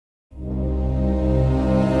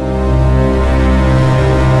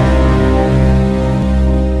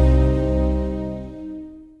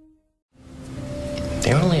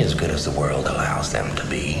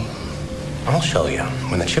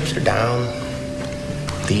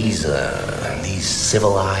These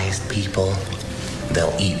civilized people,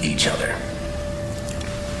 they'll eat each other.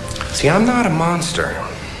 See, I'm not a monster.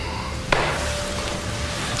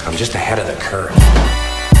 I'm just ahead of the curve.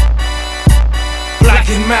 Black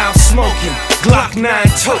and mild smoking, Glock 9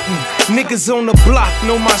 toting. Niggas on the block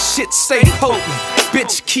know my shit stay potent.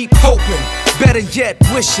 Bitch keep hoping, better yet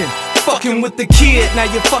wishing. Fucking with the kid, now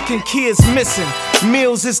your fucking kid's missing.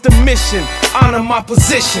 Meals is the mission, honor my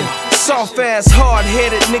position. Soft ass,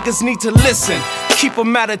 hard-headed niggas need to listen. Keep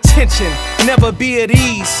them at attention, never be at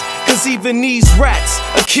ease. Cause even these rats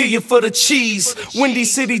will kill you for the cheese. Windy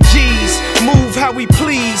City G's, move how we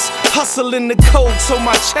please. Hustle in the cold so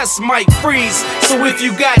my chest might freeze. So if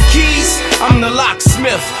you got keys, I'm the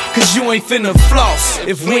locksmith. Cause you ain't finna floss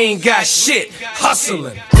if we ain't got shit.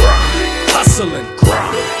 Hustling, grind, hustling,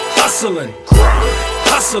 grind, hustling, grind,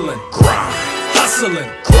 hustling, grind, hustling,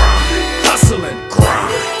 grind, hustling,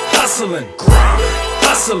 grind, hustling, grind,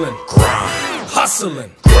 hustling, grind, hustling,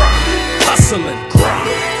 grind, hustling, grind,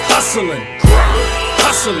 hustling, grind,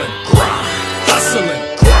 hustling, grind, hustling,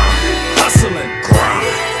 grind, hustling, grind,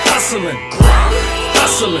 hustling, grind,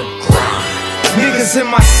 hustling, grind. Niggas in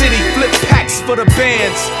my city flip packs for the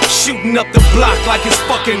bands, shooting up the block like it's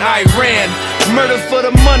fucking Iran. Murder for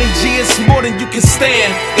the money, G, it's more than you can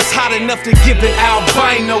stand. It's hot enough to give an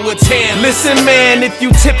albino a tan. Listen man, if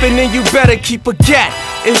you tipping then you better keep a gat.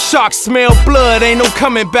 If sharks smell blood, ain't no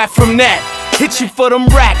coming back from that. Hit you for them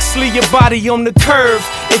racks, leave your body on the curve.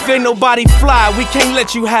 If ain't nobody fly, we can't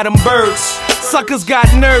let you have them birds. Suckers got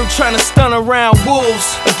nerve trying to stun around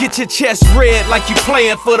wolves, or get your chest red like you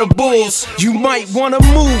playing for the Bulls. You might wanna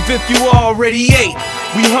move if you already ate.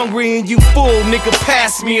 We hungry and you full, nigga,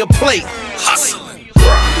 pass me a plate. Hustling,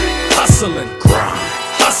 grind, hustling, grind,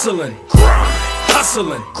 hustling, grind,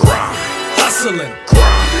 hustling, grind, hustling,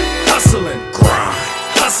 grind, hustling, grind,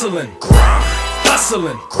 hustling, grind,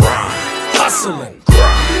 hustling, grind, hustling,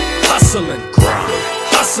 grind, hustling, grind, hustling, grind,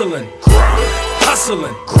 hustling,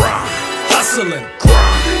 grind, hustling,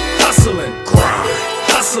 grind, hustling, grind,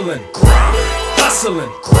 hustling, grind,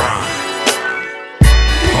 hustling, grind.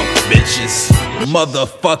 Punk bitches,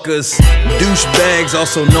 motherfuckers, douchebags,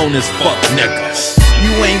 also known as fuck niggas.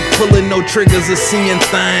 You ain't pulling no triggers or seeing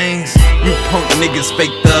things. You punk niggas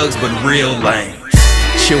fake thugs but real lames.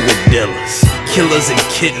 Chill with dealers, killers and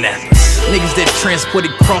kidnappers. Niggas that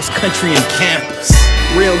transported cross country and campus.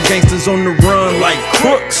 Real gangsters on the run like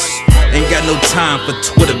crooks. Ain't got no time for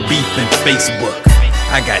Twitter beef and Facebook.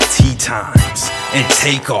 I got tea times and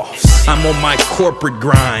takeoffs. I'm on my corporate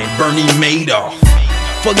grind, Bernie Madoff.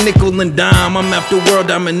 Fuck nickel and dime, I'm after world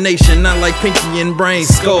domination. Not like Pinky and Brain,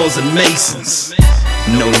 skulls and Masons.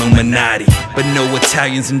 No Illuminati, but no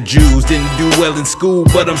Italians and Jews. Didn't do well in school,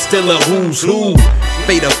 but I'm still a who's who.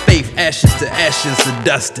 Fate of faith, ashes to ashes, to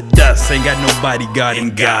dust to dust. Ain't got no bodyguard,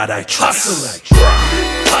 in God I trust. Hustling,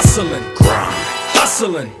 grind, hustling, grind,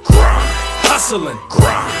 hustling, grind, hustling,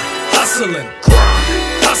 grind, hustling, grind,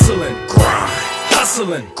 hustling, grind,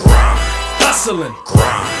 hustling, grind, hustling,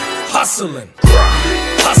 grind, hustling,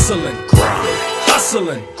 grind,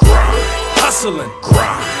 hustling, grind, hustling, grind, hustling,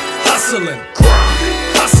 grind, hustling, grind,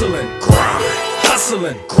 hustling, grind,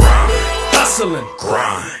 hustling, grind, hustling,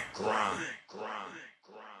 grind.